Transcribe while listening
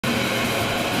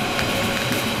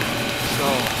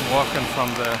Walking from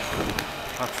the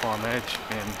platform edge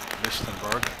in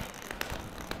Lichtenberg,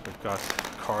 we've got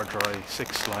cuordroy,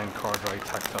 6-line cuordroy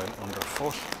tactile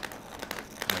underfoot,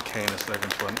 and the cane is led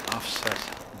into an offset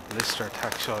blister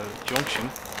tactile junction,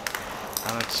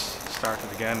 and it's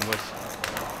started again with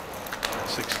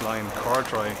 6-line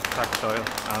cuordroy tactile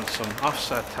and some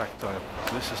offset tactile.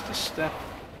 So this is the step,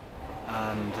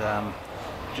 and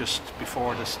just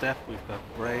before the step we've got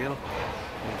braille,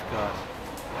 we've got,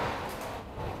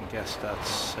 I guess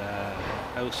that's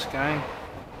AUSGANG.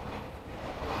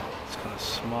 It's kind of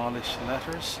smallish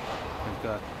letters. We've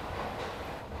got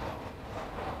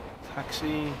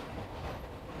taxi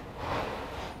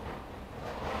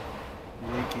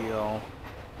regio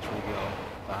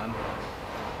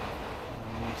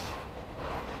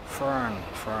FERN, and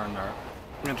FERN are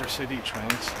intercity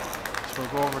trains. So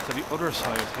we'll go over to the other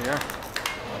side here.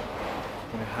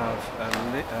 We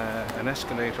have an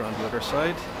escalator on the other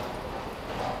side.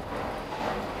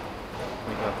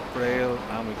 We got braille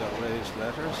and we got raised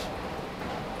letters.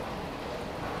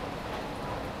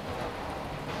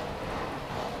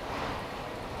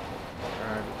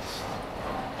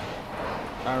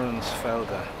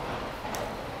 Arnsfelder.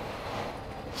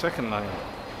 Second line.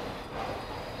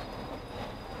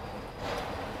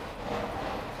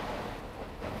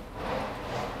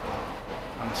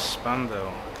 And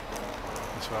Spandau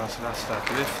as well, so that's that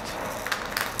lift.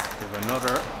 We have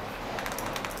another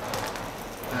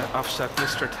offset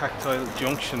blister tactile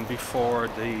junction before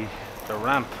the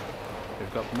ramp.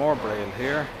 We've got more braille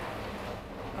here,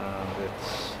 and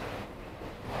it's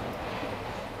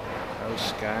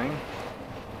AUSGANG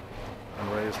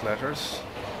and raised letters,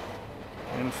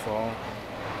 info,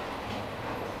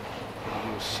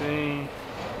 UC,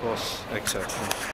 bus, etc.